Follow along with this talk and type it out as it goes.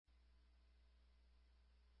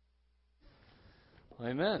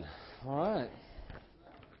Amen. All right.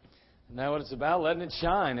 Isn't that what it's about? Letting it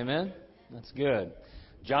shine. Amen. That's good.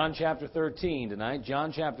 John chapter 13 tonight.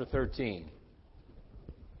 John chapter 13.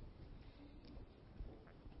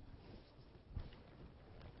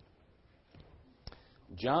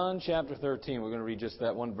 John chapter 13. We're going to read just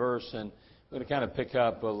that one verse, and we're going to kind of pick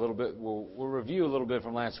up a little bit. We'll review a little bit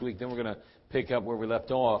from last week, then we're going to pick up where we left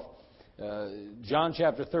off. John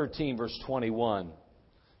chapter 13, verse 21.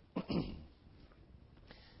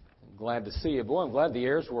 Glad to see you. Boy, I'm glad the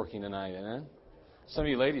air's working tonight. Eh? Some of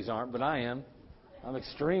you ladies aren't, but I am. I'm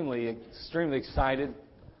extremely excited.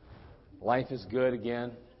 Life is good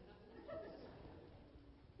again.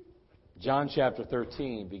 John chapter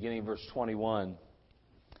 13, beginning verse 21.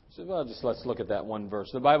 So, let's look at that one verse.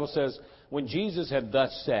 The Bible says, when Jesus had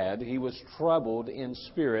thus said, he was troubled in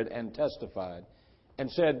spirit and testified, and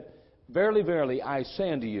said, Verily, verily, I say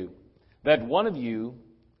unto you, that one of you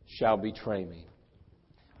shall betray me.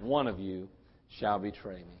 One of you shall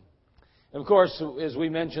betray me. And of course, as we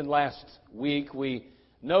mentioned last week, we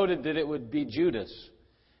noted that it would be Judas.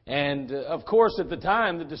 And of course, at the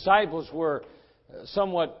time, the disciples were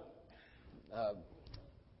somewhat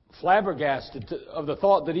flabbergasted of the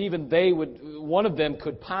thought that even one of them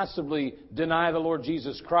could possibly deny the Lord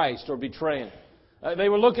Jesus Christ or betray Him. They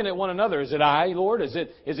were looking at one another. Is it I, Lord? Is it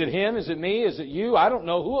Him? Is it me? Is it you? I don't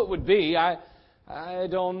know who it would be. I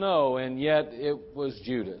don't know. And yet it was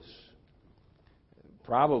Judas.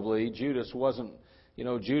 Probably Judas wasn't,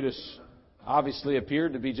 Judas obviously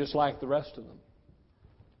appeared to be just like the rest of them.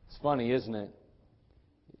 It's funny, isn't it?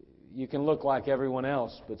 You can look like everyone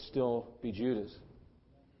else, but still be Judas.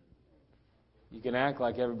 You can act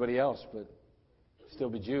like everybody else, but still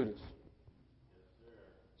be Judas.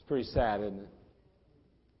 It's pretty sad, isn't it?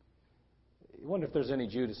 I wonder if there's any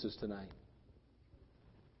Judases tonight.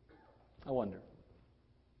 I wonder.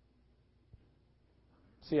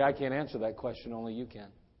 See, I can't answer that question. Only you can.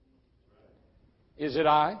 Is it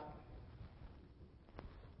I?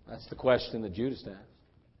 That's the question that Judas asked.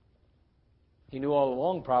 He knew all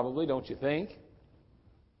along, probably, don't you think?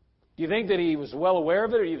 Do you think that he was well aware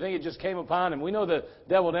of it, or do you think it just came upon him? We know the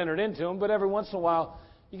devil entered into him, but every once in a while,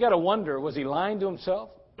 you got to wonder, was he lying to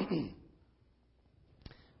himself?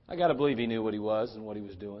 I got to believe he knew what he was and what he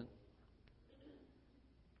was doing.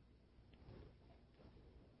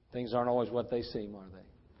 Things aren't always what they seem, are they?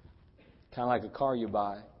 Kind of like a car you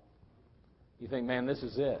buy. You think, man, this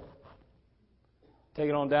is it. Take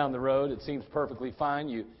it on down the road. It seems perfectly fine.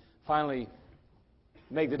 You finally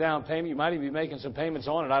make the down payment. You might even be making some payments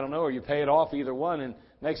on it. I don't know. Or you pay it off, either one. And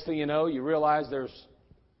next thing you know, you realize there's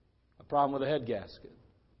a problem with the head gasket.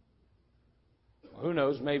 Well, who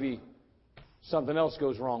knows? Maybe something else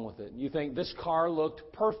goes wrong with it. You think, this car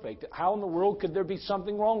looked perfect. How in the world could there be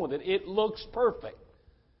something wrong with it? It looks perfect.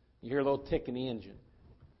 You hear a little tick in the engine.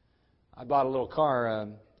 I bought a little car,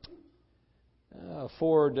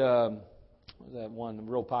 Ford, what was that one, the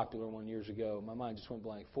real popular one years ago? My mind just went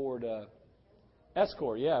blank. Ford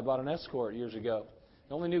Escort. Yeah, I bought an Escort years ago.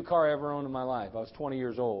 The only new car I ever owned in my life. I was 20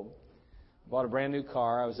 years old. I bought a brand new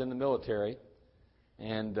car. I was in the military.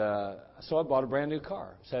 And so I bought a brand new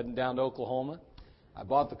car. I was heading down to Oklahoma. I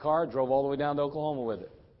bought the car, drove all the way down to Oklahoma with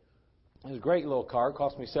it. It was a great little car. It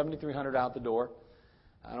cost me $7,300 out the door.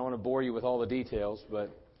 I don't want to bore you with all the details,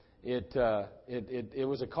 but it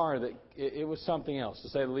was a car that it was something else, to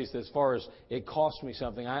say the least. As far as it cost me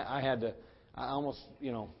something, I almost,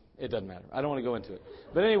 it doesn't matter. I don't want to go into it.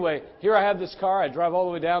 But anyway, here I have this car. I drive all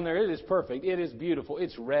the way down there. It is perfect. It is beautiful.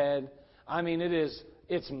 It's red. I mean,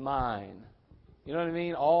 it's mine. You know what I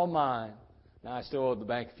mean? All mine. Now, I still owe the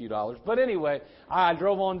bank a few dollars. But anyway, I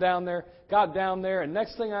drove on down there, got down there, and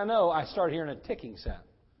next thing I know, I started hearing a ticking sound.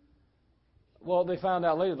 Well, they found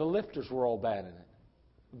out later the lifters were all bad in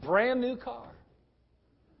it. Brand new car.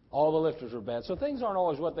 All the lifters were bad. So things aren't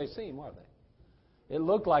always what they seem, are they? It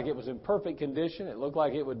looked like it was in perfect condition. It looked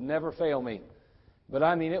like it would never fail me. But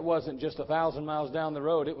I mean, it wasn't just 1,000 miles down the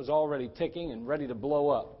road. It was already ticking and ready to blow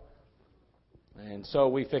up. And so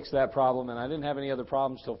we fixed that problem, and I didn't have any other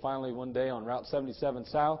problems till finally one day on Route 77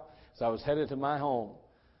 South, as I was headed to my home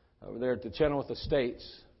over there at the Chenoweth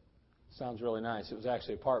Estates. Sounds really nice. It was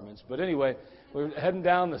actually apartments. But anyway, we were heading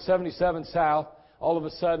down the 77 South. All of a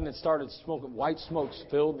sudden, it started smoking. White smokes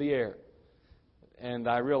filled the air. And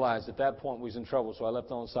I realized at that point we was in trouble, so I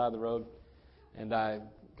left on the side of the road, and I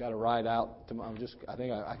got a ride out.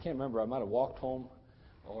 I can't remember. I might have walked home,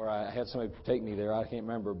 or I had somebody take me there. I can't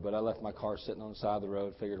remember, but I left my car sitting on the side of the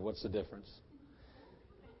road. Figured, what's the difference?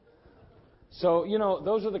 So,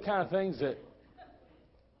 those are the kind of things that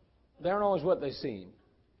they aren't always what they seem.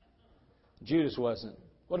 Judas wasn't.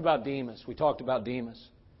 What about Demas? We talked about Demas.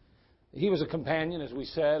 He was a companion, as we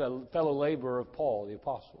said, a fellow laborer of Paul, the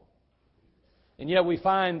apostle. And yet we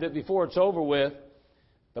find that before it's over with,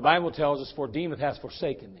 the Bible tells us, for Demas has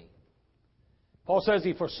forsaken me. Paul says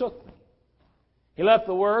he forsook me. He left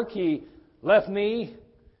the work. He left me.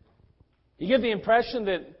 You get the impression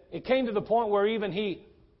that it came to the point where even he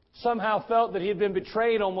somehow felt that he had been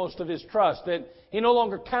betrayed almost of his trust, that he no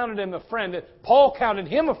longer counted him a friend. That Paul counted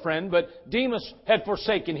him a friend, but Demas had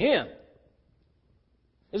forsaken him.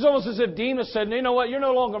 It's almost as if Demas said, you know what, you're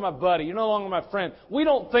no longer my buddy, you're no longer my friend. We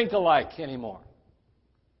don't think alike anymore.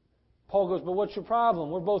 Paul goes, but what's your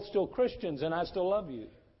problem? We're both still Christians and I still love you.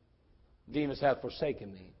 Demas hath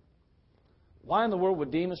forsaken me. Why in the world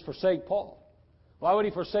would Demas forsake Paul? Why would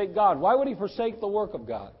he forsake God? Why would he forsake the work of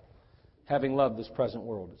God? Having loved this present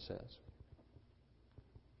world, it says.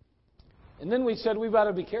 And then we said we've got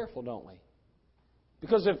to be careful, don't we?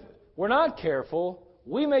 Because if we're not careful,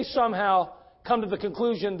 we may somehow come to the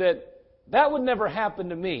conclusion that that would never happen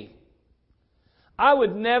to me. I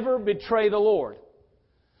would never betray the Lord.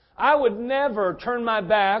 I would never turn my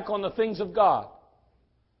back on the things of God.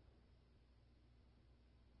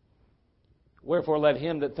 Wherefore let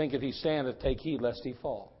him that thinketh he standeth take heed lest he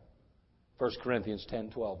fall. 1 Corinthians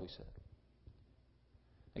 10:12 we said.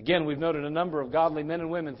 Again, we've noted a number of godly men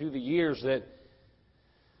and women through the years that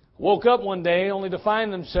woke up one day only to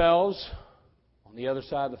find themselves on the other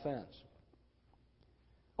side of the fence.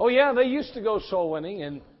 Oh yeah, they used to go soul winning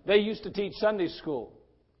and they used to teach Sunday school.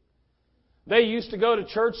 They used to go to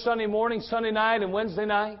church Sunday morning, Sunday night, and Wednesday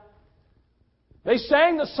night. They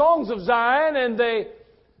sang the songs of Zion and they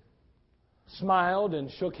smiled and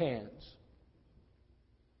shook hands.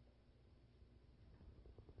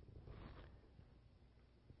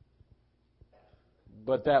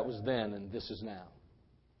 But that was then and this is now.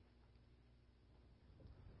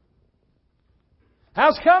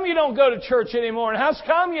 How's come you don't go to church anymore? And how's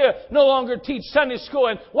come you no longer teach Sunday school?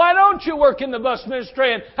 And why don't you work in the bus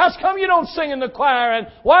ministry? And how's come you don't sing in the choir? And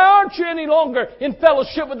why aren't you any longer in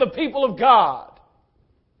fellowship with the people of God?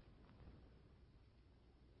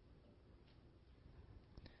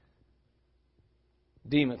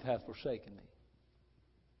 Demas hath forsaken me,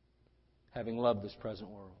 having loved this present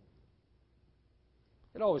world.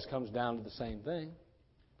 It always comes down to the same thing.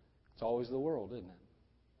 It's always the world, isn't it?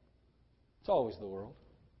 It's always the world.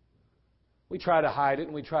 We try to hide it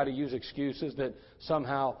and we try to use excuses that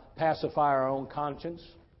somehow pacify our own conscience.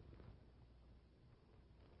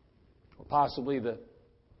 Or possibly the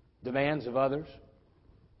demands of others.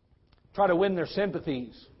 Try to win their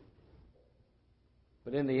sympathies.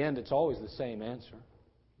 But in the end, it's always the same answer.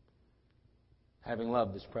 Having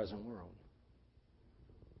loved this present world.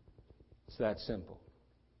 It's that simple.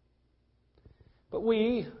 But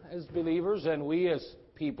we, as believers, and we as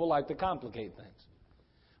people, like to complicate things.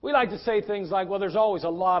 We like to say things like, well, there's always a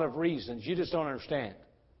lot of reasons. You just don't understand.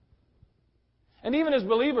 And even as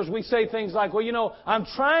believers, we say things like, well, you know, I'm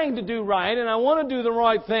trying to do right, and I want to do the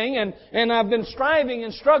right thing, and I've been striving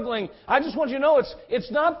and struggling. I just want you to know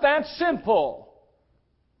it's not that simple.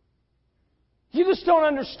 You just don't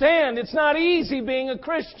understand. It's not easy being a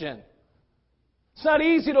Christian. It's not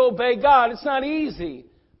easy to obey God. It's not easy.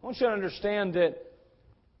 I want you to understand that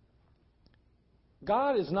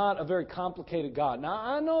God is not a very complicated God. Now,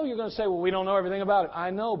 I know you're going to say, well, we don't know everything about it. I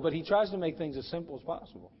know, but He tries to make things as simple as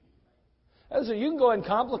possible. So you can go ahead and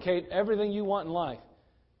complicate everything you want in life.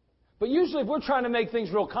 But usually if we're trying to make things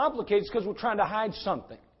real complicated, it's because we're trying to hide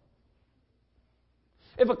something.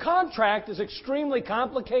 If a contract is extremely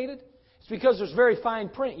complicated, it's because there's very fine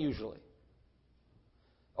print usually.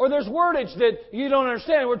 Or there's wordage that you don't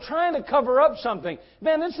understand. We're trying to cover up something.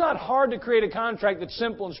 Man, it's not hard to create a contract that's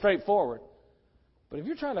simple and straightforward. But if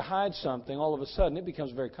you're trying to hide something, all of a sudden it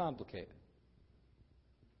becomes very complicated.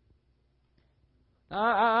 Now,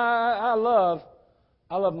 I love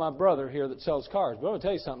my brother here that sells cars. But I'm going to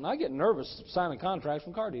tell you something. I get nervous signing contracts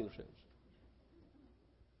from car dealerships.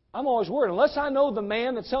 I'm always worried. Unless I know the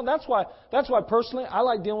man that's selling. That's why personally I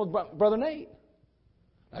like dealing with Brother Nate.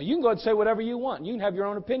 Now, you can go ahead and say whatever you want. You can have your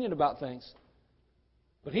own opinion about things.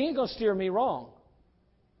 But he ain't going to steer me wrong.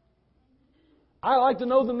 I like to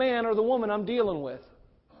know the man or the woman I'm dealing with.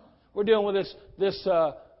 We're dealing with this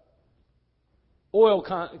oil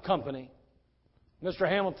company. Mr.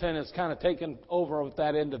 Hamilton has kind of taken over with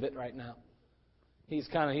that end of it right now. He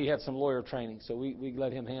had some lawyer training, so we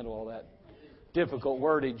let him handle all that difficult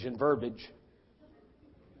wordage and verbiage.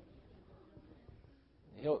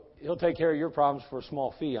 He'll take care of your problems for a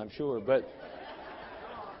small fee, I'm sure. But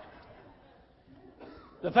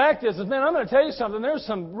the fact is, man, I'm going to tell you something. There's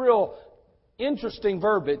some real interesting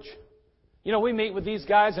verbiage. You know, we meet with these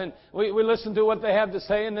guys and we listen to what they have to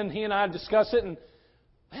say, and then he and I discuss it. And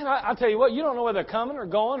Man, I'll tell you what, you don't know whether they're coming or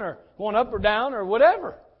going up or down or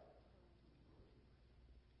whatever.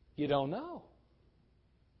 You don't know.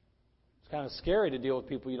 It's kind of scary to deal with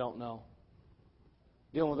people you don't know.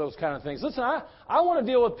 Dealing with those kind of things. Listen, I want to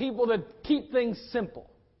deal with people that keep things simple.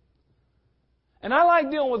 And I like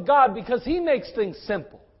dealing with God because He makes things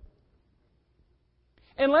simple.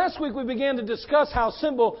 And last week we began to discuss how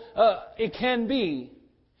simple it can be.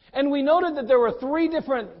 And we noted that there were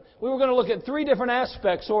we were going to look at three different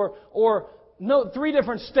aspects three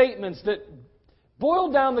different statements that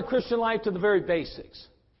boiled down the Christian life to the very basics.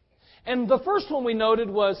 And the first one we noted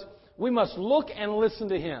was we must look and listen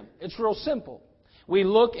to Him. It's real simple. We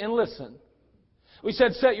look and listen. We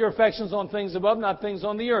said, set your affections on things above, not things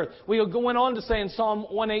on the earth. We went on to say in Psalm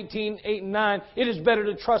 118, 8 and 9, it is better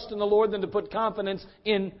to trust in the Lord than to put confidence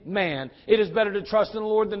in man. It is better to trust in the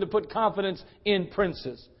Lord than to put confidence in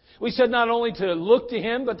princes. We said not only to look to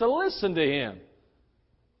Him, but to listen to Him.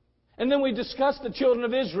 And then we discussed the children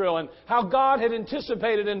of Israel and how God had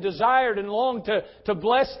anticipated and desired and longed to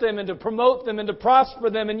bless them and to promote them and to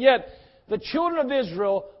prosper them. And yet, the children of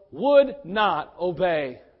Israel would not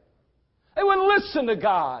obey. They wouldn't listen to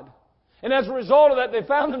God. And as a result of that, they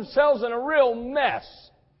found themselves in a real mess.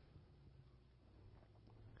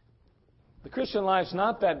 The Christian life's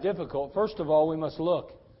not that difficult. First of all, we must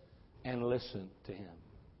look and listen to Him.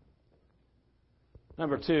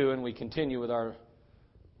 Number two, and we continue with our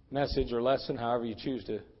message or lesson, however you choose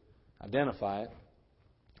to identify it,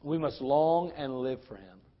 we must long and live for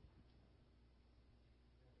Him.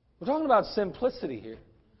 We're talking about simplicity here.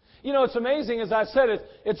 You know, it's amazing, as I said,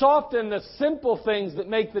 it's often the simple things that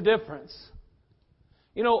make the difference.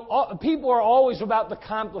 You know, people are always about the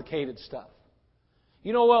complicated stuff.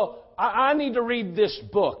 You know, well, I need to read this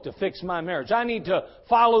book to fix my marriage. I need to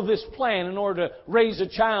follow this plan in order to raise a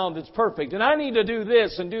child that's perfect. And I need to do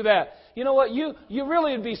this and do that. You know what? You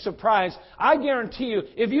really would be surprised. I guarantee you,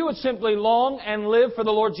 if you would simply long and live for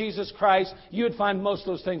the Lord Jesus Christ, you would find most of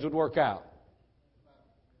those things would work out.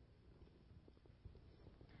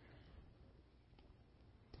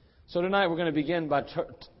 So tonight we're going to begin by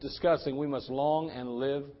discussing we must long and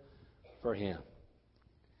live for Him.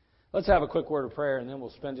 Let's have a quick word of prayer, and then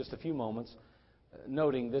we'll spend just a few moments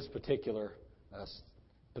noting this particular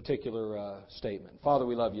statement. Father,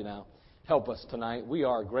 we love You now. Help us tonight. We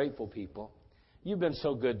are a grateful people. You've been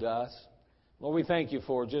so good to us. Lord, we thank You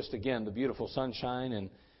for just, again, the beautiful sunshine and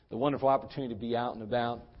the wonderful opportunity to be out and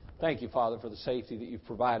about. Thank You, Father, for the safety that You've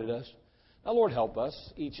provided us. Now, Lord, help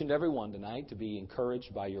us, each and every one tonight, to be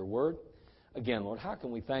encouraged by Your Word. Again, Lord, how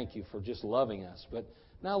can we thank You for just loving us? But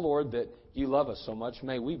now, Lord, that You love us so much,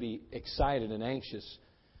 may we be excited and anxious,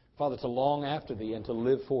 Father, to long after Thee and to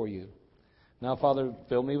live for You. Now, Father,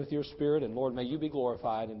 fill me with Your Spirit, and Lord, may You be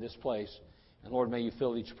glorified in this place. And Lord, may You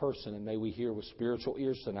fill each person, and may we hear with spiritual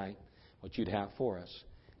ears tonight what You'd have for us.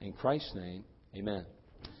 In Christ's name, amen.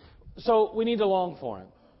 So we need to long for Him.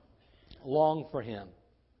 Long for Him.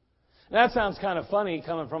 That sounds kind of funny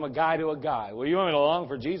coming from a guy to a guy. Well, you want me to long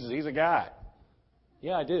for Jesus? He's a guy.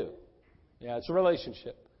 Yeah, I do. Yeah, it's a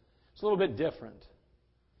relationship. It's a little bit different.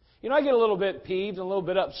 You know, I get a little bit peeved and a little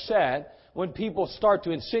bit upset when people start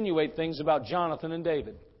to insinuate things about Jonathan and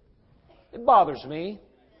David. It bothers me.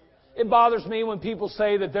 It bothers me when people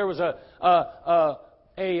say that there was a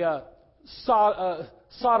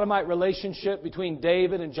sodomite relationship between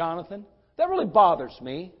David and Jonathan. That really bothers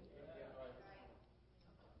me.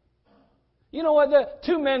 You know what? The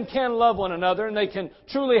two men can love one another, and they can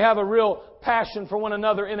truly have a real passion for one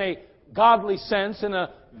another in a godly sense, in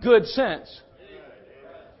a good sense.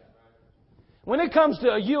 When it comes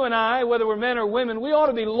to you and I, whether we're men or women, we ought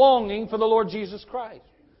to be longing for the Lord Jesus Christ.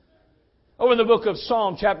 Over in the book of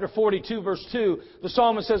Psalm, chapter 42, verse 2, the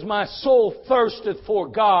psalmist says, "My soul thirsteth for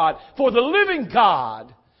God, for the living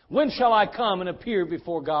God. When shall I come and appear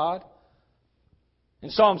before God?" In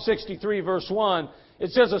Psalm 63, verse 1, it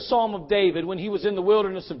says a psalm of David when he was in the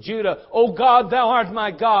wilderness of Judah. "O God, Thou art my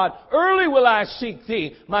God. Early will I seek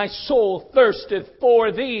Thee. My soul thirsteth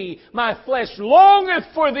for Thee. My flesh longeth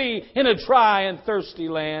for Thee in a dry and thirsty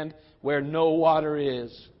land where no water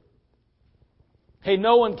is." Hey,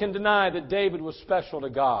 no one can deny that David was special to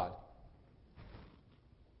God.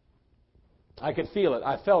 I could feel it.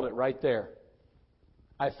 I felt it right there.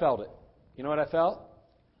 I felt it. You know what I felt?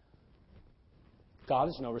 God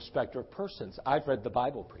is no respecter of persons. I've read the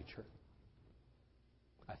Bible, preacher.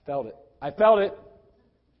 I felt it. I felt it.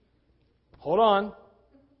 Hold on.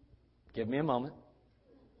 Give me a moment.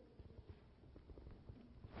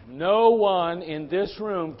 No one in this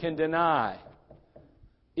room can deny.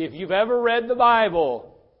 If you've ever read the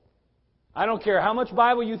Bible, I don't care how much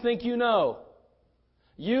Bible you think you know,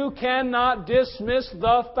 You cannot dismiss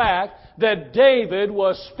the fact that David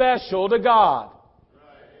was special to God.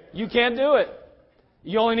 You can't do it.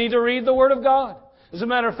 You only need to read the Word of God. As a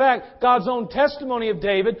matter of fact, God's own testimony of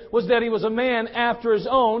David was that he was a man after His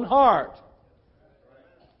own heart.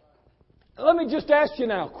 Let me just ask you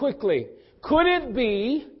now, quickly. Could it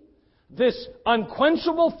be this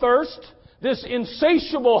unquenchable thirst, this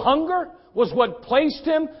insatiable hunger, was what placed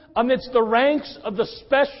him amidst the ranks of the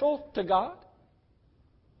special to God?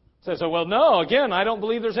 Says, so, well, no, again, I don't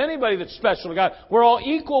believe there's anybody that's special to God. We're all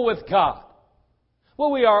equal with God.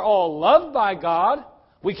 Well, we are all loved by God.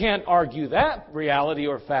 We can't argue that reality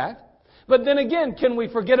or fact. But then again, can we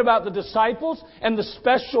forget about the disciples and the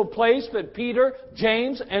special place that Peter,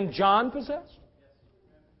 James, and John possessed?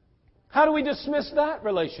 How do we dismiss that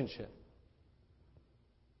relationship?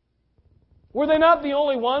 Were they not the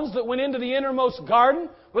only ones that went into the innermost garden?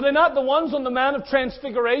 Were they not the ones on the Mount of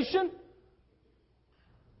Transfiguration?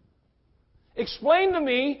 Explain to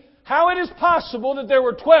me how it is possible that there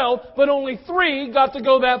were 12, but only 3 got to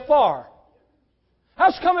go that far.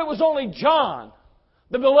 How come it was only John,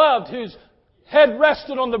 the beloved, whose head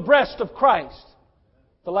rested on the breast of Christ,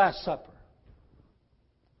 the Last Supper?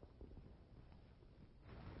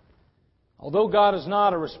 Although God is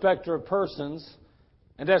not a respecter of persons,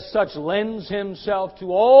 and as such lends Himself to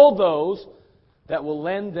all those that will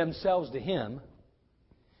lend themselves to Him,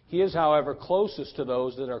 He is, however, closest to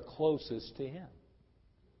those that are closest to Him.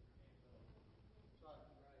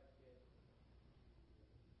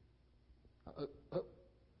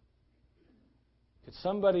 Could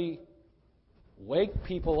somebody wake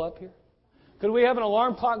people up here? Could we have an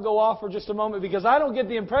alarm clock go off for just a moment? Because I don't get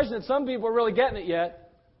the impression that some people are really getting it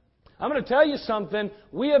yet. I'm going to tell you something.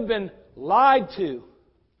 We have been lied to.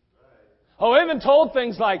 Oh, we've been told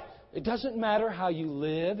things like, it doesn't matter how you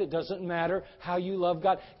live. It doesn't matter how you love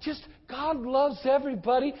God. Just God loves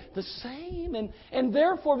everybody the same. And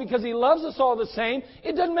therefore, because He loves us all the same,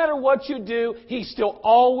 it doesn't matter what you do. He's still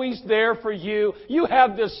always there for you. You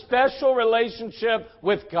have this special relationship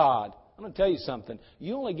with God. I'm going to tell you something.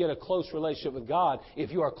 You only get a close relationship with God if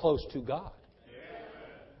you are close to God.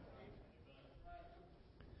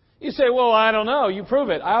 You say, well, I don't know. You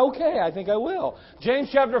prove it. Okay, I think I will. James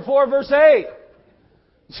chapter 4, verse 8.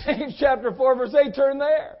 James chapter 4, verse 8, turn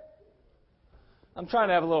there. I'm trying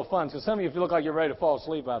to have a little fun, because some of you look like you're ready to fall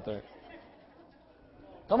asleep out there.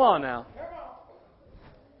 Come on now.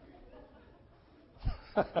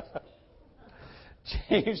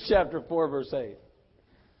 James chapter 4, verse 8.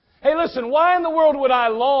 Hey, listen, why in the world would I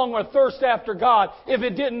long or thirst after God if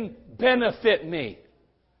it didn't benefit me?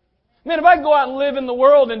 Man, if I could go out and live in the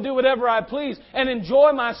world and do whatever I please and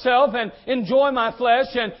enjoy myself and enjoy my flesh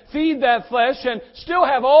and feed that flesh and still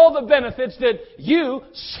have all the benefits that you,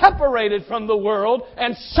 separated from the world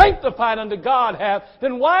and sanctified unto God, have,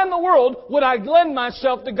 then why in the world would I lend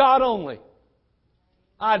myself to God only?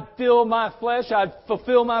 I'd fill my flesh, I'd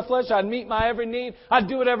fulfill my flesh, I'd meet my every need, I'd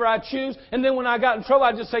do whatever I choose, and then when I got in trouble,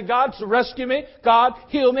 I'd just say, God, rescue me, God,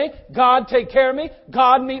 heal me, God, take care of me,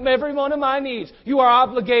 God, meet every one of my needs. You are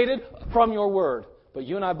obligated from your word. But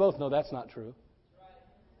you and I both know that's not true.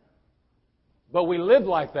 But we live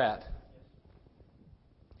like that.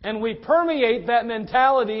 And we permeate that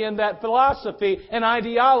mentality and that philosophy and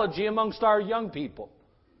ideology amongst our young people.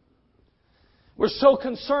 We're so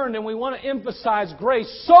concerned and we want to emphasize grace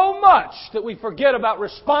so much that we forget about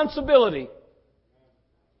responsibility.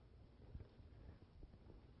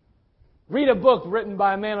 Read a book written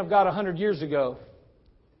by a man of God 100 years ago.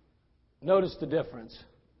 Notice the difference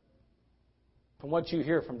from what you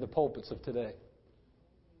hear from the pulpits of today.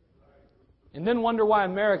 And then wonder why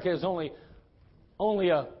America is only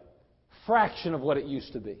a fraction of what it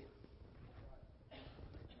used to be.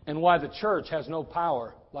 And why the church has no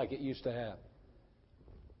power like it used to have.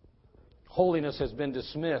 Holiness has been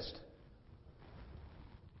dismissed.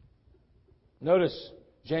 Notice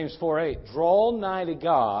James 4:8. Draw nigh to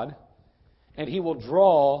God, and He will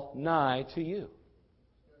draw nigh to you.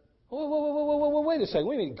 Wait a second.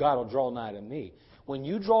 What do you mean God will draw nigh to me? When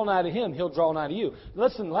you draw nigh to Him, He'll draw nigh to you.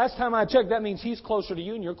 Listen, last time I checked, that means He's closer to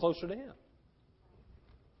you and you're closer to Him.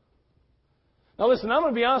 Now listen, I'm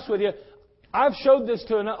going to be honest with you. I've showed this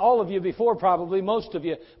to all of you before, probably, most of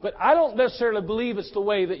you. But I don't necessarily believe it's the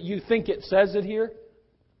way that you think it says it here.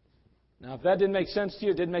 Now, if that didn't make sense to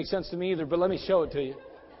you, it didn't make sense to me either. But let me show it to you.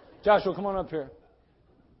 Joshua, come on up here.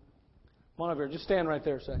 Come on up here. Just stand right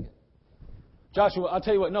there a second. Joshua, I'll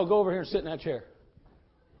tell you what. No, go over here and sit in that chair.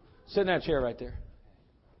 Sit in that chair right there.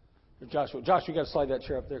 Joshua, you got to slide that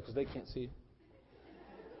chair up there because they can't see you.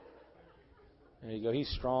 There you go. He's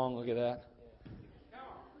strong. Look at that.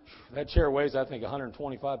 That chair weighs, I think,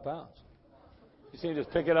 125 pounds. You see him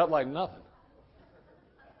just pick it up like nothing.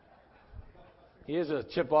 He is a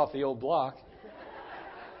chip off the old block.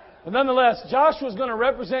 But nonetheless, Joshua's going to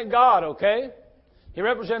represent God, okay? He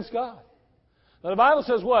represents God. Now the Bible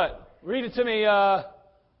says what? Read it to me.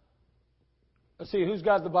 Let's see, who's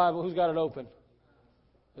got the Bible? Who's got it open?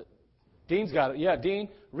 Dean's got it. Yeah, Dean,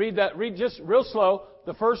 read that. Read just real slow.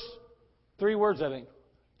 The first 3 words, I think.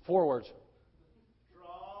 4 words.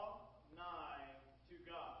 Draw nigh to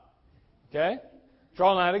God. Okay?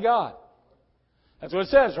 Draw nigh to God. That's what it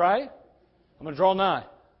says, right? I'm going to draw nigh.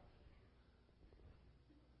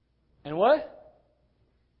 And what?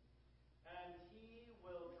 And He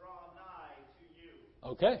will draw nigh to you.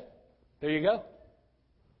 Okay. There you go.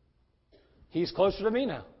 He's closer to me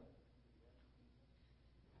now.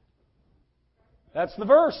 That's the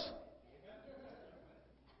verse.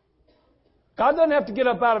 God doesn't have to get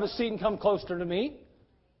up out of His seat and come closer to me.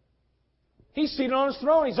 He's seated on His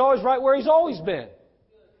throne. He's always right where He's always been.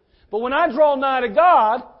 But when I draw nigh to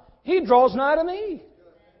God, He draws nigh to me.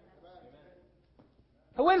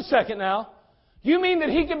 Now, wait a second now. You mean that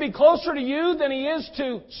He can be closer to you than He is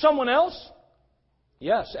to someone else?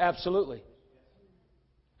 Yes, absolutely.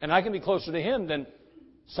 And I can be closer to Him than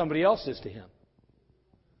somebody else is to Him.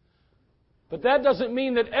 But that doesn't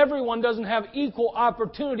mean that everyone doesn't have equal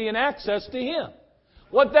opportunity and access to Him.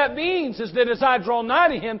 What that means is that as I draw nigh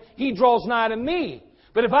to Him, He draws nigh to me.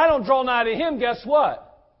 But if I don't draw nigh to Him, guess what?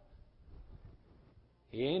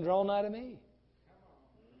 He ain't drawing nigh to me.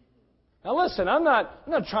 Now listen, I'm not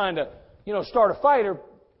trying to, start a fight or,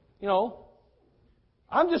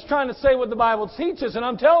 I'm just trying to say what the Bible teaches, and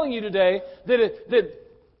I'm telling you today that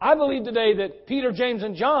I believe today that Peter, James,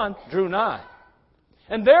 and John drew nigh.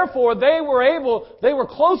 And therefore, they were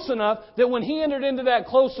close enough that when He entered into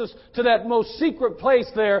that most secret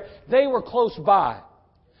place there, they were close by.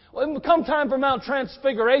 Well, come time for Mount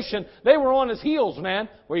Transfiguration, they were on His heels, man.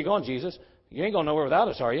 Where are you going, Jesus? You ain't going nowhere without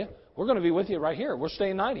us, are you? We're going to be with you right here. We're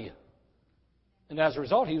staying nigh to you. And as a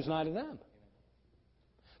result, He was nigh to them.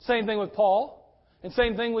 Same thing with Paul, and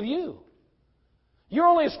same thing with you. You're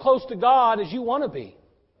only as close to God as you want to be.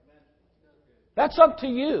 That's up to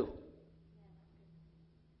you.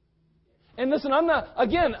 And listen,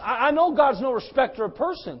 I know God's no respecter of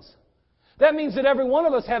persons. That means that every one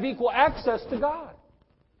of us have equal access to God.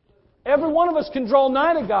 Every one of us can draw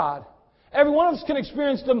nigh to God. Every one of us can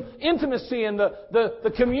experience the intimacy and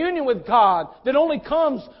the communion with God that only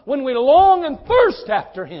comes when we long and thirst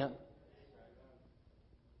after Him.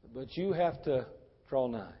 But you have to draw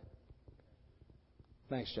nigh.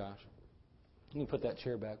 Thanks, Josh. Can you put that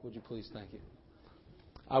chair back, would you please? Thank you.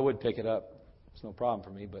 I would pick it up. It's no problem for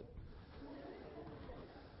me, but...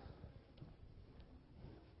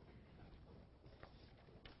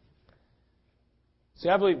 See,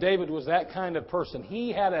 I believe David was that kind of person.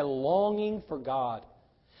 He had a longing for God.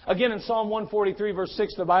 Again, in Psalm 143, verse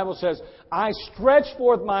 6, the Bible says, I stretch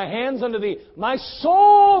forth my hands unto Thee. My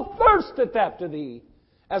soul thirsteth after Thee,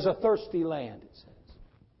 as a thirsty land, it says.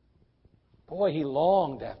 Boy, he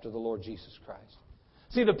longed after the Lord Jesus Christ.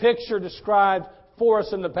 See, the picture described for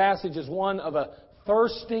us in the passage is one of a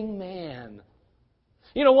thirsting man.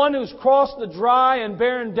 One who's crossed the dry and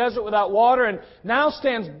barren desert without water and now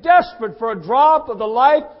stands desperate for a drop of the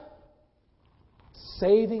life-saving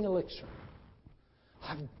elixir.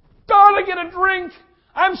 I've got to get a drink.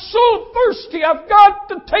 I'm so thirsty. I've got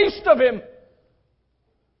the taste of Him.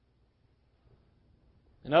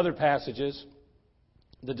 In other passages,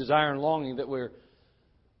 the desire and longing that we're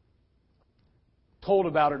told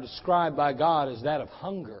about or described by God is that of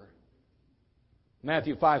hunger.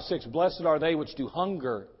 Matthew 5:6, Blessed are they which do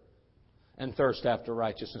hunger and thirst after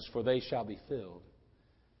righteousness, for they shall be filled.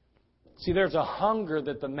 See, there's a hunger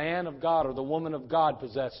that the man of God or the woman of God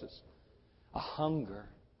possesses. A hunger.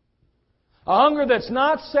 A hunger that's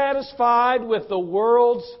not satisfied with the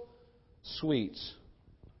world's sweets.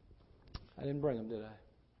 I didn't bring them, did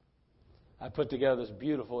I? I put together this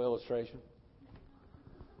beautiful illustration.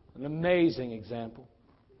 An amazing example.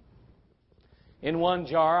 In one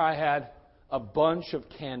jar I had a bunch of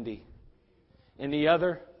candy. In the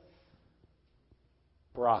other,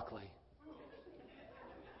 broccoli.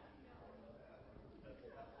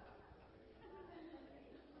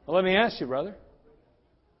 Well, let me ask you, brother.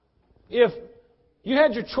 If you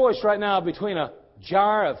had your choice right now between a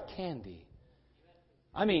jar of candy,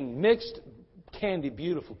 I mean mixed candy,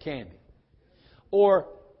 beautiful candy, or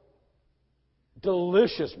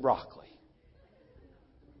delicious broccoli,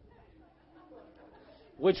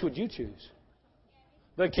 which would you choose?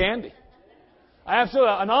 The candy.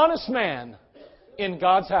 Absolutely. An honest man in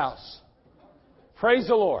God's house. Praise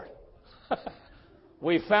the Lord.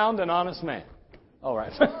 We found an honest man. All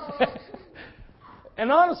right.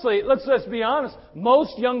 And honestly, let's be honest,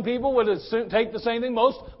 most young people would assume, take the same thing.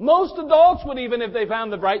 Most adults would, even if they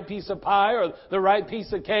found the right piece of pie or the right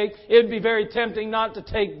piece of cake, it would be very tempting not to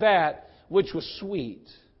take that, which was sweet.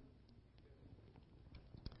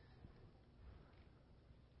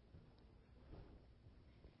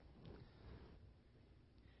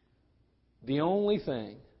 The only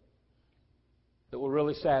thing that will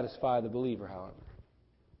really satisfy the believer, however,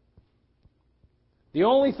 the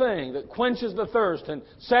only thing that quenches the thirst and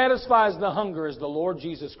satisfies the hunger is the Lord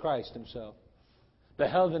Jesus Christ Himself. The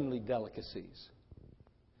heavenly delicacies.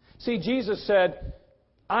 See, Jesus said,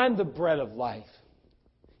 I'm the bread of life.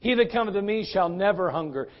 He that cometh to me shall never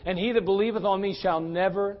hunger, and he that believeth on me shall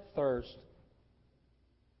never thirst.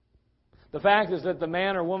 The fact is that the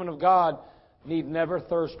man or woman of God need never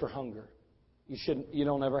thirst or hunger. You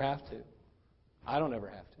don't ever have to. I don't ever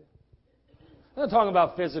have to. We're not talking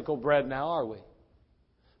about physical bread now, are we?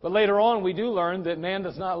 But later on, we do learn that man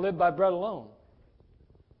does not live by bread alone.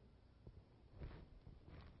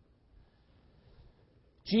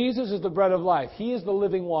 Jesus is the bread of life. He is the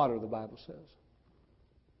living water, the Bible says.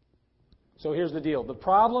 So here's the deal. The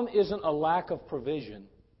problem isn't a lack of provision,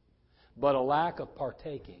 but a lack of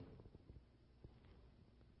partaking.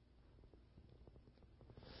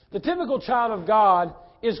 The typical child of God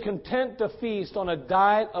is content to feast on a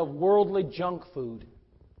diet of worldly junk food,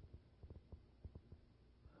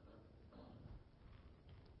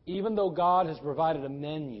 even though God has provided a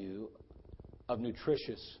menu of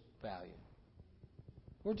nutritious value.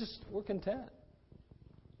 We're content.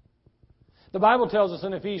 The Bible tells us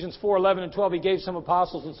in Ephesians 4:11 and 12, He gave some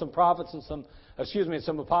apostles and some prophets and some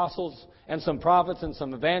apostles and some prophets and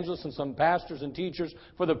some evangelists and some pastors and teachers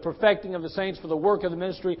for the perfecting of the saints, for the work of the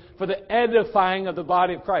ministry, for the edifying of the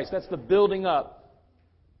body of Christ. That's the building up.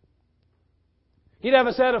 He'd have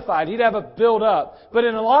us edified. He'd have us build up. But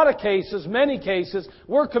in a lot of cases, many cases,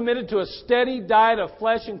 we're committed to a steady diet of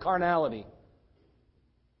flesh and carnality.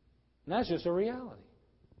 And that's just a reality.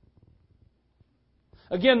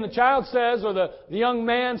 Again, the child says, or the young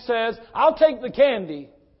man says, I'll take the candy.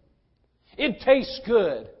 It tastes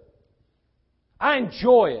good. I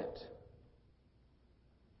enjoy it.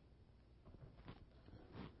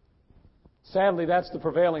 Sadly, that's the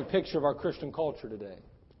prevailing picture of our Christian culture today.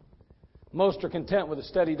 Most are content with a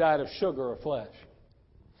steady diet of sugar or flesh.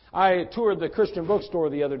 I toured the Christian bookstore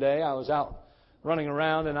the other day. I was out running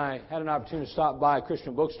around and I had an opportunity to stop by a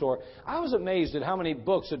Christian bookstore. I was amazed at how many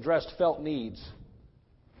books addressed felt needs.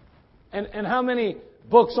 And how many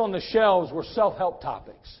books on the shelves were self-help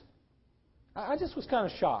topics. I just was kind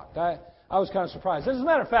of shocked. I was kind of surprised. As a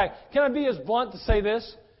matter of fact, can I be as blunt to say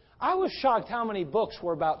this? I was shocked how many books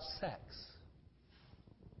were about sex.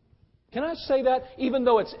 Can I say that, even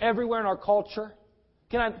though it's everywhere in our culture?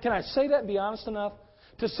 Can I say that and be honest enough?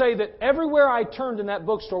 To say that everywhere I turned in that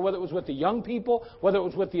bookstore, whether it was with the young people, whether it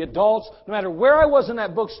was with the adults, no matter where I was in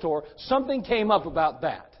that bookstore, something came up about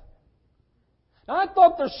that. Now, I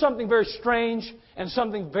thought there's something very strange and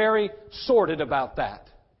something very sordid about that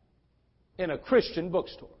in a Christian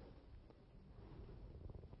bookstore.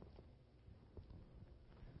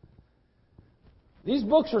 These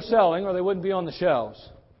books are selling or they wouldn't be on the shelves.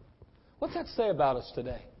 What's that say about us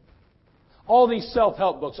today? All these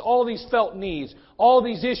self-help books, all these felt needs, all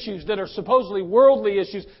these issues that are supposedly worldly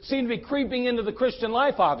issues seem to be creeping into the Christian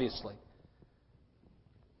life, obviously.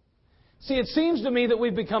 See, it seems to me that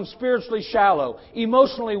we've become spiritually shallow,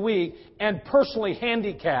 emotionally weak, and personally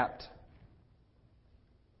handicapped.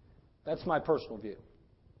 That's my personal view.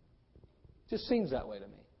 It just seems that way to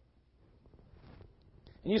me.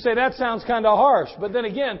 And you say, that sounds kind of harsh. But then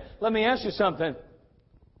again, let me ask you something.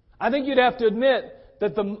 I think you'd have to admit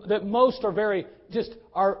that most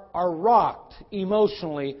are rocked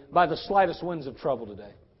emotionally by the slightest winds of trouble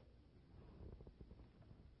today.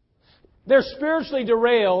 They're spiritually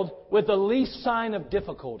derailed with the least sign of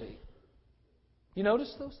difficulty. You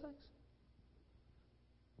notice those things?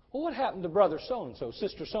 Well, what happened to brother so-and-so,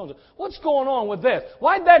 sister so-and-so? What's going on with this?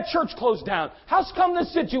 Why'd that church close down? How's come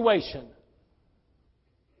this situation?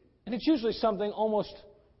 And it's usually something almost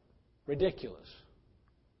ridiculous,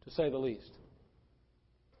 to say the least.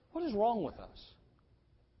 What is wrong with us?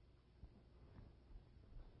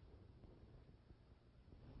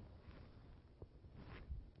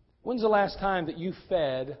 When's the last time that you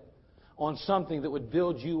fed on something that would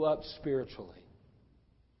build you up spiritually?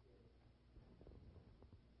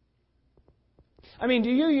 I mean,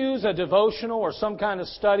 do you use a devotional or some kind of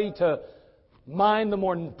study to mine the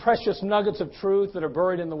more precious nuggets of truth that are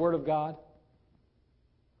buried in the Word of God?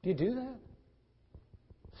 Do you do that?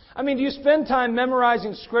 I mean, do you spend time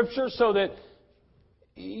memorizing Scripture so that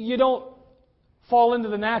you don't fall into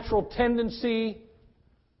the natural tendency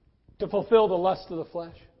to fulfill the lust of the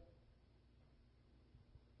flesh?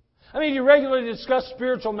 I mean, do you regularly discuss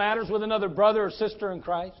spiritual matters with another brother or sister in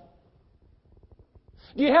Christ?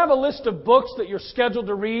 Do you have a list of books that you're scheduled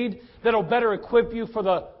to read that will better equip you for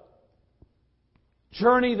the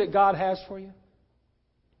journey that God has for you?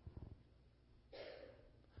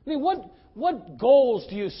 I mean, what goals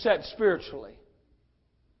do you set spiritually?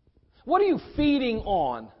 What are you feeding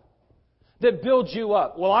on that builds you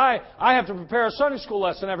up? Well, I have to prepare a Sunday school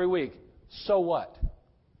lesson every week. So what?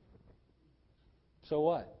 So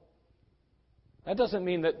what? That doesn't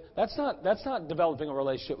mean that's not developing a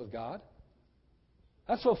relationship with God.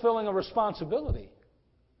 That's fulfilling a responsibility.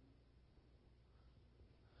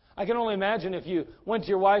 I can only imagine if you went to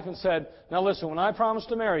your wife and said, now listen, when I promised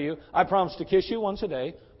to marry you, I promised to kiss you once a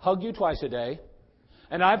day, hug you twice a day,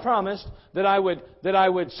 and I promised that I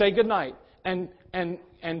would say good night and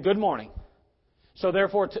good morning. So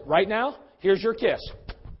therefore, right now, here's your kiss.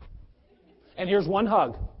 And here's one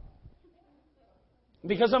hug.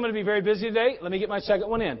 Because I'm going to be very busy today, let me get my second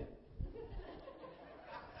one in.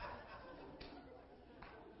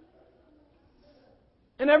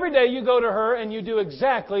 And every day you go to her and you do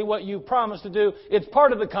exactly what you promised to do. It's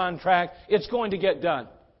part of the contract. It's going to get done.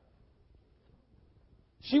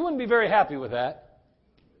 She wouldn't be very happy with that.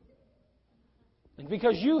 And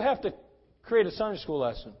because you have to create a Sunday school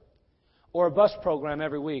lesson or a bus program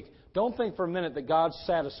every week, don't think for a minute that God's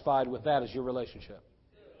satisfied with that as your relationship.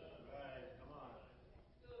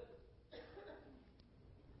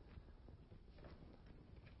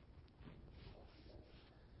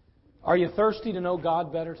 Are you thirsty to know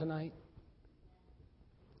God better tonight?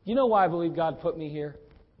 You know why I believe God put me here?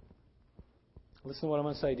 Listen to what I'm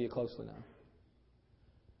going to say to you closely now.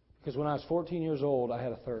 Because when I was 14 years old, I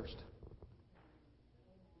had a thirst.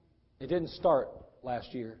 It didn't start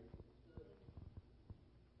last year.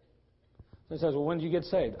 It says, well, when did you get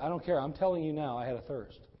saved? I don't care. I'm telling you now, I had a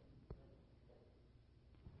thirst.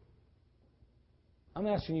 I'm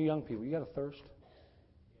asking you young people, you got a thirst?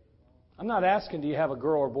 I'm not asking, do you have a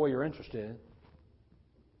girl or boy you're interested in?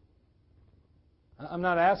 I'm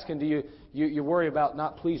not asking, do you worry about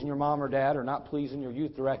not pleasing your mom or dad or not pleasing your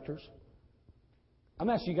youth directors? I'm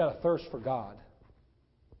asking, you got a thirst for God.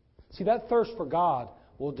 See, that thirst for God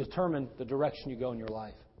will determine the direction you go in your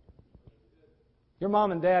life. Your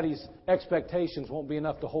mom and daddy's expectations won't be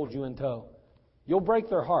enough to hold you in tow. You'll break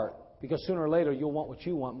their heart because sooner or later you'll want what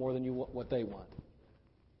you want more than you want what they want.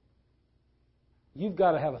 You've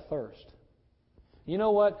got to have a thirst. You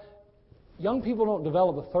know what? Young people don't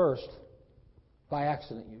develop a thirst by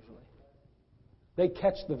accident usually. They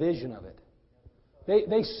catch the vision of it.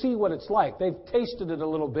 They see what it's like. They've tasted it a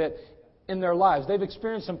little bit in their lives. They've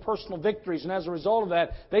experienced some personal victories, and as a result of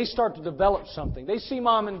that, they start to develop something. They see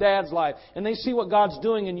mom and dad's life, and they see what God's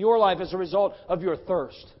doing in your life as a result of your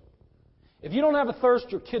thirst. If you don't have a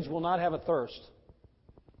thirst, your kids will not have a thirst.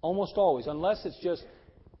 Almost always, unless it's just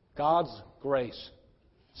God's grace.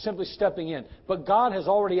 Simply stepping in. But God has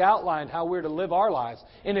already outlined how we're to live our lives.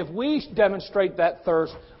 And if we demonstrate that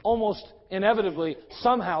thirst, almost inevitably,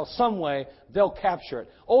 somehow, some way, they'll capture it.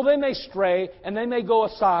 Oh, they may stray and they may go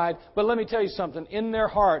aside, but let me tell you something. In their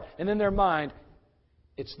heart and in their mind,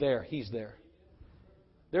 it's there. He's there.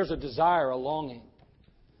 There's a desire, a longing.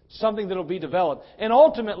 Something that will be developed. And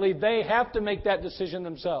ultimately, they have to make that decision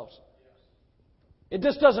themselves. It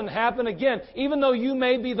just doesn't happen. Again, even though you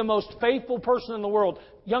may be the most faithful person in the world,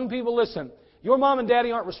 young people, listen. Your mom and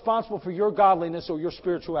daddy aren't responsible for your godliness or your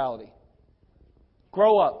spirituality.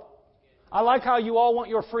 Grow up. I like how you all want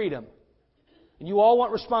your freedom. And you all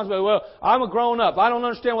want responsibility. Well, I'm a grown up. I don't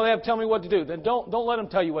understand why they have to tell me what to do. Then don't let them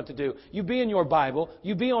tell you what to do. You be in your Bible.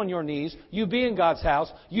 You be on your knees. You be in God's house.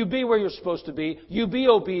 You be where you're supposed to be. You be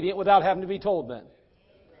obedient without having to be told then.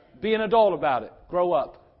 Be an adult about it. Grow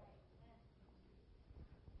up.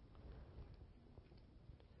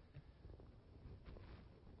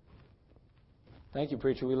 Thank you,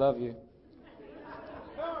 preacher. We love you.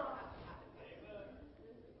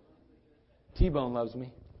 T-Bone loves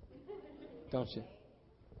me. Don't you?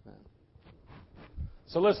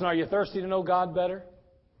 So listen, are you thirsty to know God better?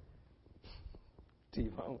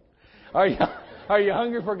 T-Bone. Are you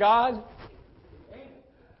hungry for God?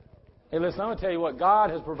 Hey, listen, I'm going to tell you what. God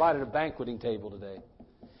has provided a banqueting table today.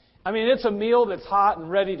 I mean, it's a meal that's hot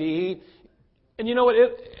and ready to eat. And you know what?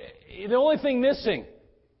 The only thing missing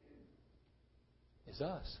is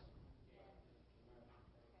us.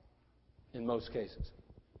 In most cases.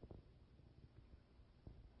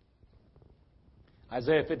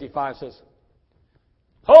 Isaiah 55 says,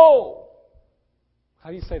 Ho! How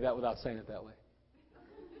do you say that without saying it that way?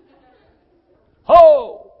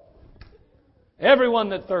 Ho! Everyone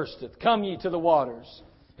that thirsteth, come ye to the waters.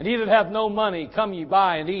 And he that hath no money, come ye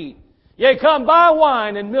buy and eat. Yea, come buy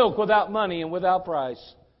wine and milk without money and without price.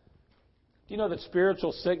 Do you know that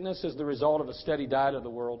spiritual sickness is the result of a steady diet of the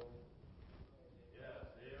world?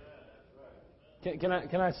 Can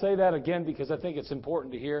I say that again because I think it's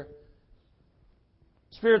important to hear?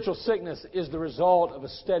 Spiritual sickness is the result of a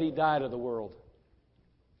steady diet of the world.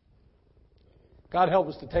 God help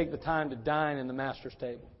us to take the time to dine in the Master's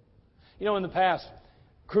table. You know, in the past,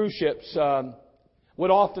 cruise ships would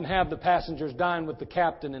often have the passengers dine with the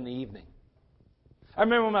captain in the evening. I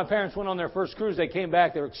remember when my parents went on their first cruise, they came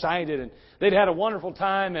back, they were excited, and they'd had a wonderful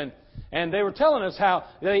time, and they were telling us how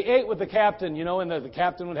they ate with the captain, you know, and the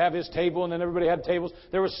captain would have his table, and then everybody had tables.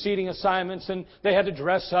 There were seating assignments, and they had to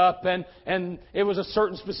dress up, and it was a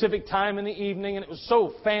certain specific time in the evening, and it was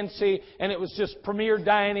so fancy, and it was just premier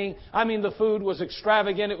dining. I mean, the food was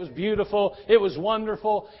extravagant, it was beautiful, it was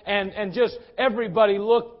wonderful, and just everybody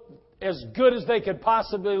looked as good as they could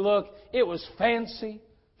possibly look. It was fancy,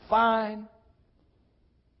 fine.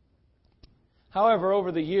 However,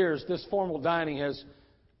 over the years, this formal dining has,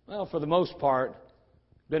 well, for the most part,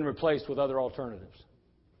 been replaced with other alternatives.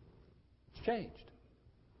 It's changed.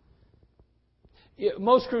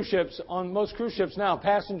 On most cruise ships now,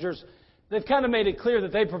 passengers, they've kind of made it clear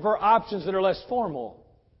that they prefer options that are less formal.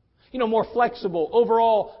 You know, more flexible,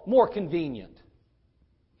 overall more convenient.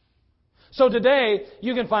 So today,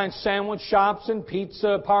 you can find sandwich shops and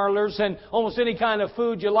pizza parlors and almost any kind of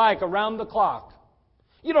food you like around the clock.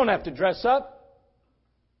 You don't have to dress up.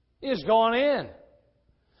 You just go on in.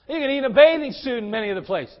 You can eat in a bathing suit in many of the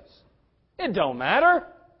places. It don't matter.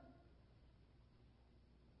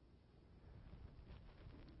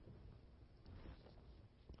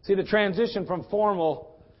 See, the transition from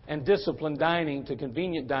formal and disciplined dining to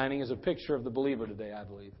convenient dining is a picture of the believer today, I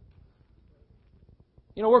believe.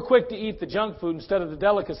 You know, we're quick to eat the junk food instead of the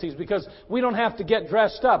delicacies because we don't have to get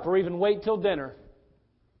dressed up or even wait till dinner.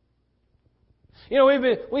 You know,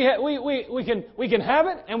 we can have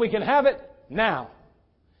it, and we can have it now.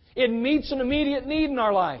 It meets an immediate need in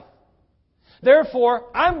our life. Therefore,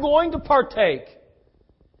 I'm going to partake.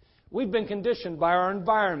 We've been conditioned by our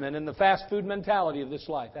environment and the fast food mentality of this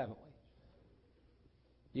life, haven't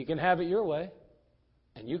we? You can have it your way,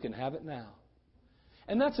 and you can have it now.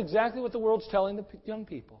 And that's exactly what the world's telling the young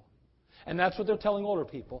people. And that's what they're telling older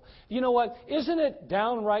people. You know what? Isn't it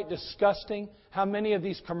downright disgusting how many of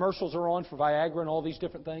these commercials are on for Viagra and all these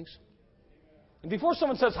different things? And before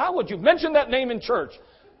someone says, how would you mention that name in church?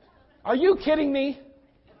 Are you kidding me?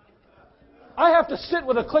 I have to sit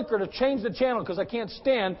with a clicker to change the channel because I can't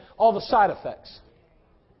stand all the side effects.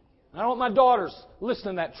 I don't want my daughters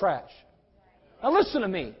listening to that trash. Now listen to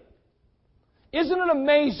me. Isn't it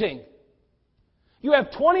amazing? You have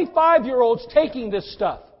 25-year-olds taking this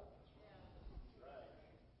stuff.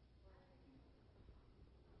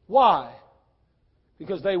 Why?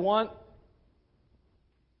 Because they want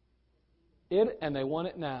it and they want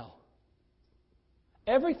it now.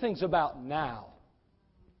 Everything's about now.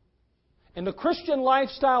 And the Christian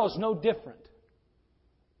lifestyle is no different.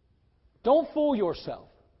 Don't fool yourself.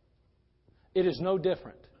 It is no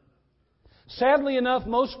different. Sadly enough,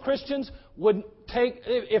 most Christians would take,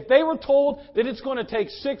 if they were told that it's going to take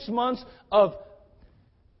 6 months of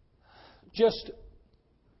just,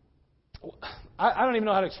 I don't even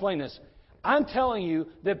know how to explain this. I'm telling you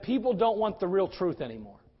that people don't want the real truth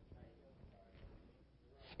anymore.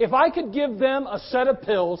 If I could give them a set of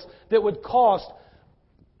pills that would cost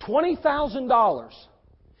 $20,000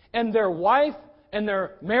 and their wife and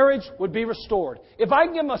their marriage would be restored. If I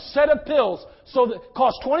can give them a set of pills so that it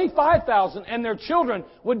cost $25,000 and their children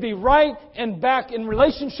would be right and back in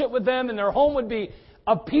relationship with them and their home would be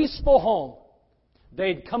a peaceful home,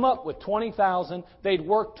 they'd come up with $20,000. They'd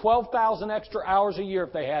work 12,000 extra hours a year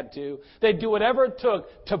if they had to. They'd do whatever it took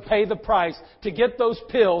to pay the price to get those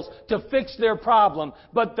pills to fix their problem.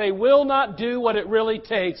 But they will not do what it really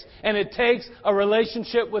takes, and it takes a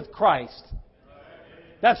relationship with Christ.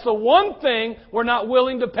 That's the one thing we're not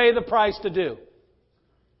willing to pay the price to do.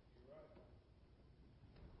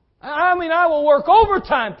 I mean, I will work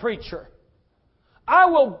overtime, preacher. I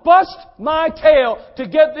will bust my tail to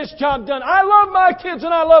get this job done. I love my kids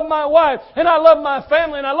and I love my wife and I love my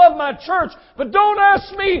family and I love my church. But don't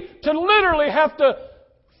ask me to literally have to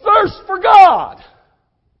thirst for God.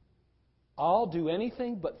 I'll do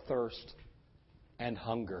anything but thirst and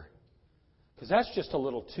hunger. Because that's just a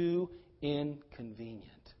little too inconvenient.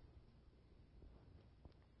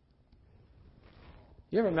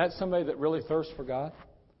 You ever met somebody that really thirsts for God?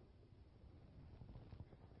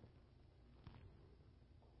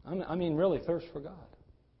 I mean, really thirsts for God.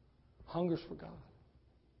 Hungers for God.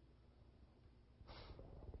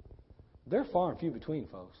 They're far and few between,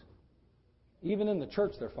 folks. Even in the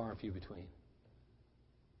church, they're far and few between.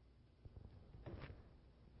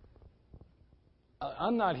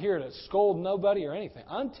 I'm not here to scold nobody or anything.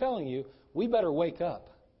 I'm telling you, we better wake up.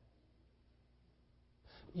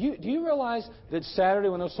 Do you realize that Saturday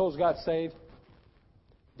when those souls got saved,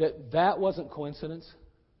 that wasn't coincidence?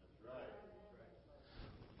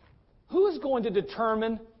 Who is going to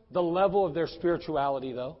determine the level of their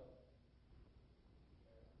spirituality, though?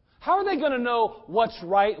 How are they going to know what's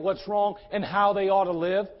right, what's wrong, and how they ought to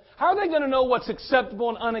live? How are they going to know what's acceptable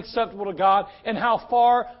and unacceptable to God, and how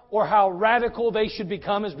far or how radical they should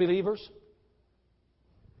become as believers?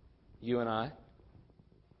 You and I.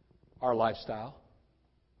 Our lifestyle.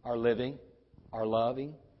 Our living. Our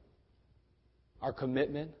loving. Our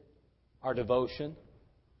commitment. Our devotion.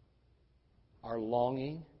 Our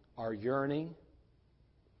longing. Our yearning.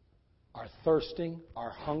 Our thirsting.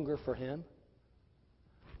 Our hunger for Him.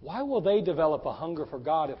 Why will they develop a hunger for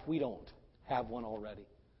God if we don't have one already?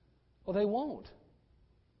 Well, they won't.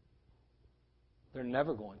 They're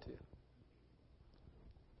never going to.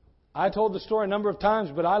 I told the story a number of times,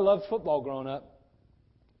 but I loved football growing up.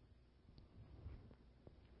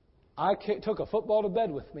 I took a football to bed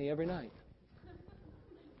with me every night.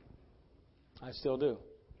 I still do.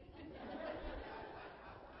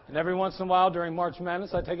 And every once in a while during March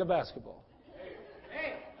Madness, I take a basketball.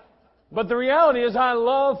 But the reality is I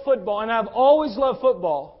love football, and I've always loved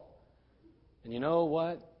football. And you know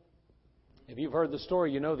what? If you've heard the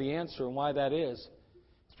story, you know the answer and why that is.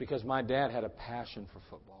 It's because my dad had a passion for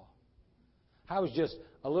football. I was just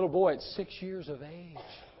a little boy at 6 years of age,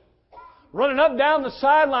 running up down the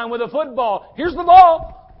sideline with a football. Here's the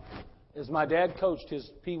ball! As my dad coached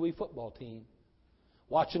his Pee-wee football team.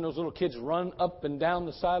 Watching those little kids run up and down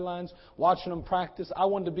the sidelines, watching them practice. I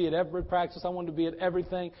wanted to be at every practice. I wanted to be at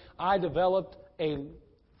everything. I developed a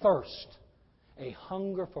thirst, a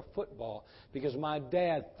hunger for football because my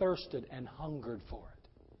dad thirsted and hungered for it.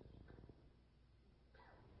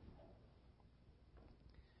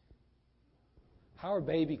 How are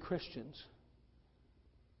baby Christians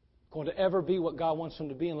going to ever be what God wants them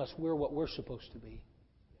to be unless we're what we're supposed to be?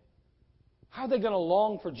 How are they going to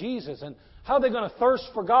long for Jesus? And how are they going to thirst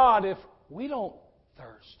for God if we don't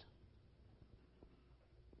thirst?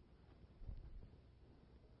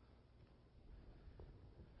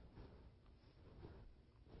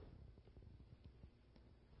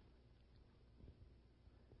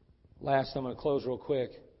 Last, I'm going to close real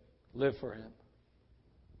quick. Live for Him.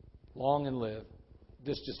 Long and live.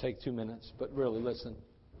 This just take 2 minutes, but really listen.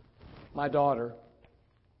 My daughter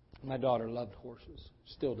loved horses.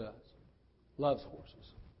 Still does. Loves horses.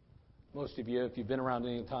 Most of you, if you've been around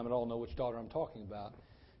any time at all, know which daughter I'm talking about.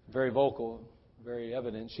 Very vocal, very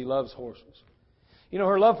evident. She loves horses. You know,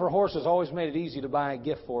 her love for horses always made it easy to buy a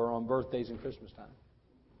gift for her on birthdays and Christmas time.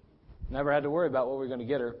 Never had to worry about what we were going to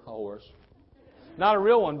get her, a horse. Not a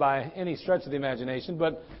real one by any stretch of the imagination,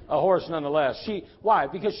 but a horse nonetheless. Why?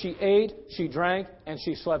 Because she ate, she drank, and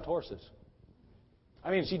she slept horses.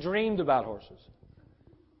 I mean, she dreamed about horses.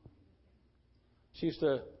 She used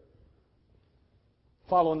to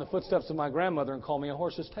follow in the footsteps of my grandmother and call me a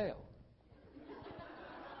horse's tail.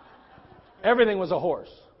 Everything was a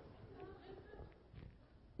horse.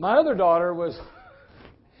 My other daughter was,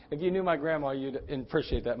 if you knew my grandma, you'd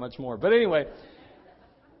appreciate that much more. But anyway,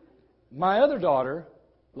 my other daughter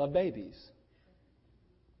loved babies.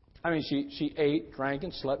 I mean, she ate, drank,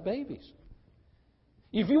 and slept babies.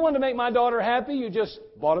 If you wanted to make my daughter happy, you just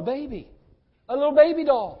bought a baby. A little baby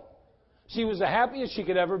doll. She was the happiest she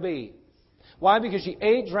could ever be. Why? Because she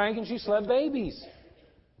ate, drank, and she slept babies.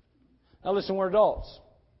 Now listen, we're adults.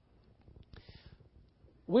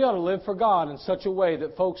 We ought to live for God in such a way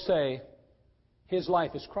that folks say, His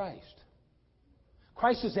life is Christ.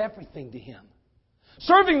 Christ is everything to him.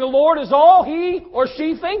 Serving the Lord is all he or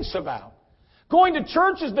she thinks about. Going to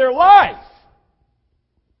church is their life.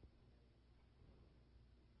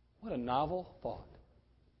 What a novel thought.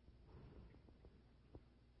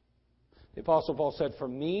 The Apostle Paul said, "For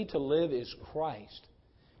me to live is Christ,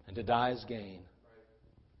 and to die is gain."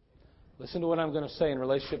 Listen to what I'm going to say in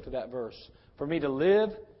relationship to that verse. For me to live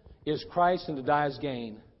is Christ, and to die is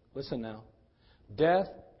gain. Listen now. Death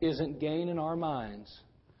isn't gain in our minds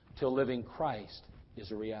till living Christ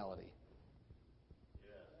is a reality.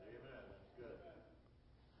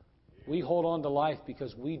 We hold on to life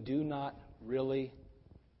because we do not really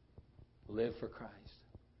live for Christ.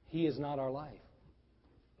 He is not our life.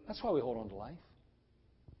 That's why we hold on to life.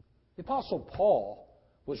 The Apostle Paul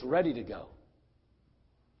was ready to go,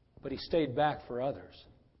 but he stayed back for others.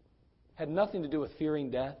 Had nothing to do with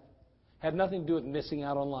fearing death. Had nothing to do with missing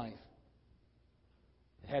out on life.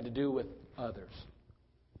 It had to do with others.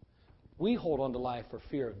 We hold on to life for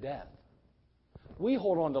fear of death. We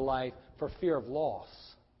hold on to life for fear of loss.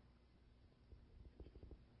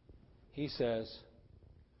 He says,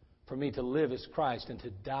 for me to live is Christ and to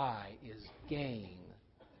die is gain.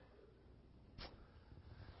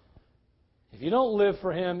 If you don't live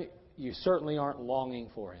for Him, you certainly aren't longing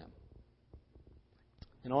for Him.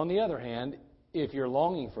 And on the other hand, if you're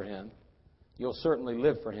longing for Him, you'll certainly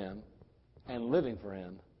live for Him, and living for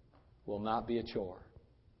Him will not be a chore.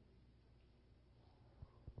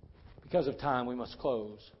 Because of time, we must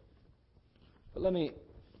close. But let me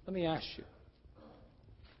ask you.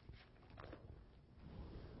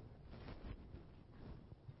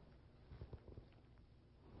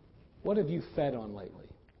 What have you fed on lately?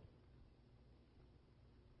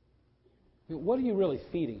 I mean, what are you really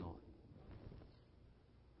feeding on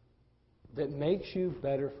that makes you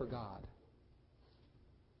better for God?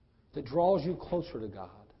 That draws you closer to God?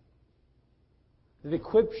 That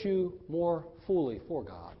equips you more fully for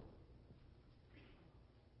God?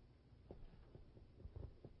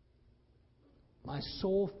 My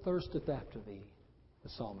soul thirsteth after Thee, the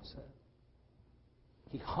psalmist said.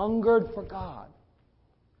 He hungered for God.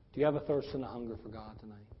 Do you have a thirst and a hunger for God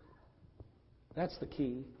tonight? That's the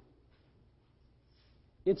key.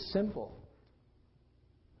 It's simple.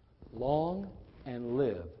 Long and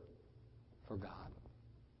live for God.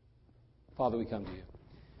 Father, we come to You.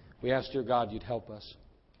 We ask, dear God, You'd help us.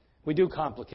 We do complicate